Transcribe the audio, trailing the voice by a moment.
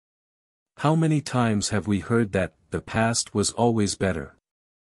How many times have we heard that, the past was always better?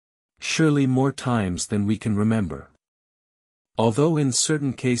 Surely more times than we can remember. Although in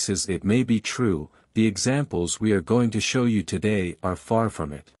certain cases it may be true, the examples we are going to show you today are far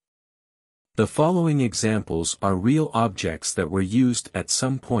from it. The following examples are real objects that were used at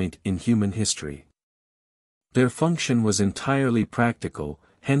some point in human history. Their function was entirely practical,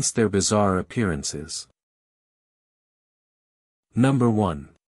 hence their bizarre appearances. Number 1.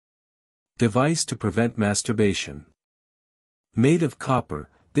 Device to prevent masturbation. Made of copper,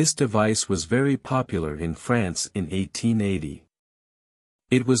 this device was very popular in France in 1880.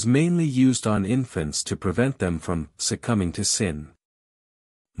 It was mainly used on infants to prevent them from succumbing to sin.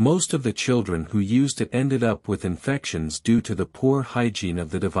 Most of the children who used it ended up with infections due to the poor hygiene of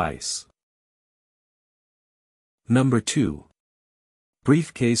the device. Number 2.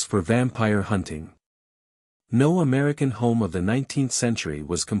 Briefcase for vampire hunting. No American home of the 19th century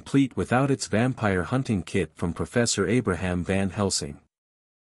was complete without its vampire hunting kit from Professor Abraham Van Helsing.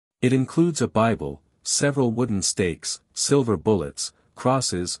 It includes a Bible, several wooden stakes, silver bullets,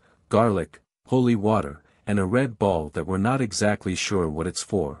 crosses, garlic, holy water, and a red ball that we're not exactly sure what it's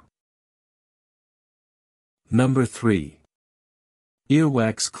for. Number 3.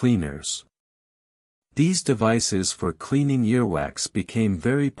 Earwax cleaners. These devices for cleaning earwax became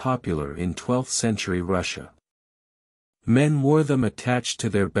very popular in 12th century Russia. Men wore them attached to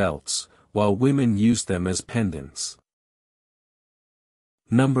their belts, while women used them as pendants.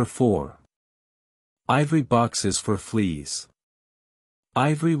 Number 4. Ivory boxes for fleas.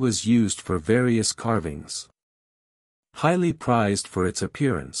 Ivory was used for various carvings. Highly prized for its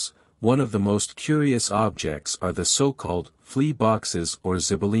appearance, one of the most curious objects are the so-called flea boxes or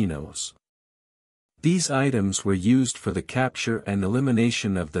zibellinos. These items were used for the capture and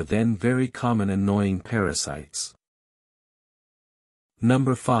elimination of the then very common annoying parasites.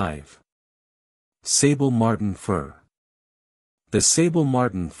 Number 5. Sable marten fur. The sable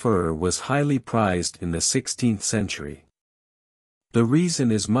marten fur was highly prized in the 16th century. The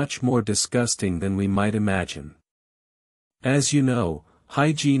reason is much more disgusting than we might imagine. As you know,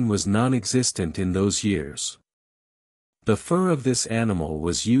 hygiene was non-existent in those years. The fur of this animal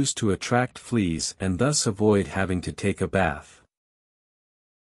was used to attract fleas and thus avoid having to take a bath.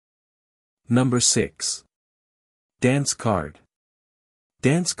 Number 6. Dance card.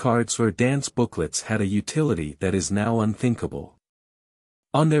 Dance cards or dance booklets had a utility that is now unthinkable.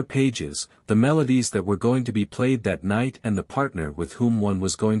 On their pages, the melodies that were going to be played that night and the partner with whom one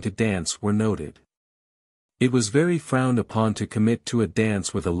was going to dance were noted. It was very frowned upon to commit to a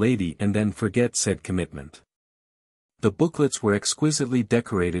dance with a lady and then forget said commitment. The booklets were exquisitely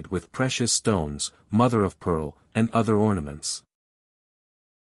decorated with precious stones, mother of pearl, and other ornaments.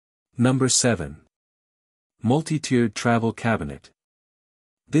 Number 7. Multi-tiered travel cabinet.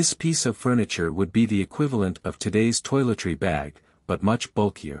 This piece of furniture would be the equivalent of today's toiletry bag, but much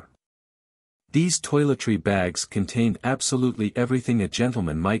bulkier. These toiletry bags contained absolutely everything a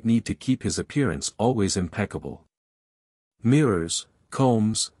gentleman might need to keep his appearance always impeccable. Mirrors,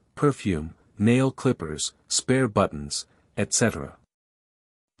 combs, perfume, nail clippers, spare buttons, etc.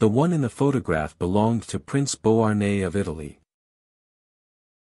 The one in the photograph belonged to Prince Beauharnais of Italy.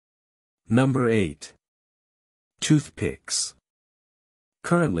 Number 8. Toothpicks.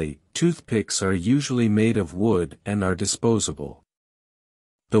 Currently, toothpicks are usually made of wood and are disposable.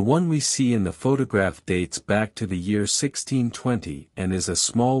 The one we see in the photograph dates back to the year 1620 and is a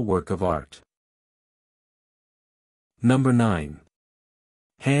small work of art. Number 9.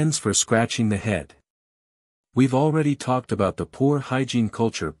 Hands for scratching the head. We've already talked about the poor hygiene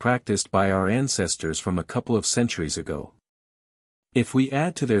culture practiced by our ancestors from a couple of centuries ago. If we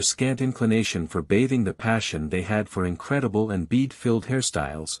add to their scant inclination for bathing the passion they had for incredible and bead-filled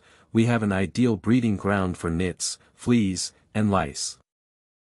hairstyles, we have an ideal breeding ground for nits, fleas, and lice.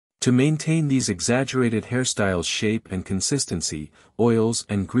 To maintain these exaggerated hairstyles' shape and consistency, oils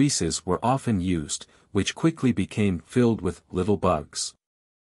and greases were often used, which quickly became filled with little bugs.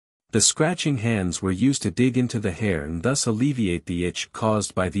 The scratching hands were used to dig into the hair and thus alleviate the itch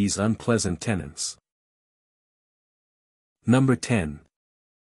caused by these unpleasant tenants. Number 10.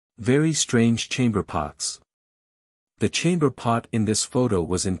 Very strange chamber pots. The chamber pot in this photo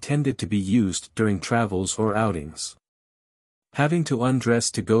was intended to be used during travels or outings. Having to undress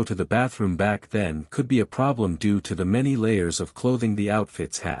to go to the bathroom back then could be a problem due to the many layers of clothing the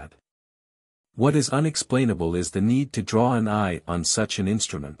outfits had. What is unexplainable is the need to draw an eye on such an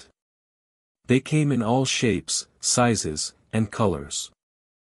instrument. They came in all shapes, sizes, and colors.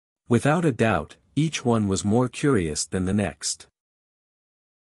 Without a doubt, each one was more curious than the next.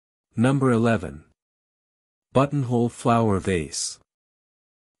 Number 11. Buttonhole flower vase.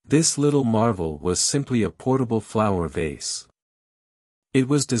 This little marvel was simply a portable flower vase. It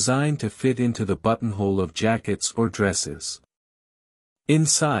was designed to fit into the buttonhole of jackets or dresses.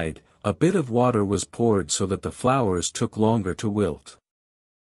 Inside, a bit of water was poured so that the flowers took longer to wilt.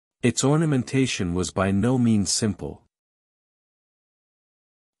 Its ornamentation was by no means simple.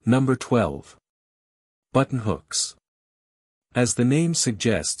 Number 12. Button hooks. As the name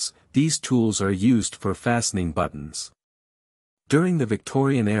suggests, these tools are used for fastening buttons. During the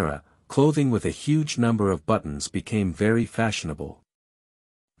Victorian era, clothing with a huge number of buttons became very fashionable.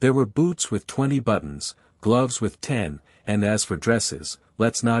 There were boots with 20 buttons, gloves with 10, and as for dresses,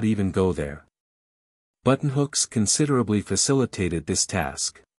 let's not even go there. Button hooks considerably facilitated this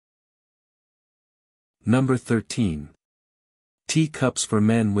task. Number 13. Teacups for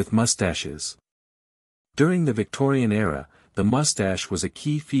men with mustaches. During the Victorian era, the mustache was a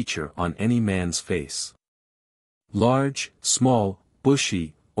key feature on any man's face. Large, small,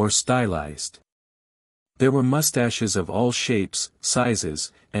 bushy, or stylized. There were mustaches of all shapes,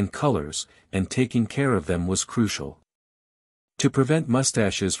 sizes, and colors, and taking care of them was crucial. To prevent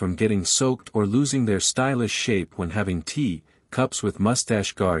mustaches from getting soaked or losing their stylish shape when having tea, cups with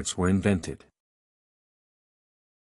mustache guards were invented.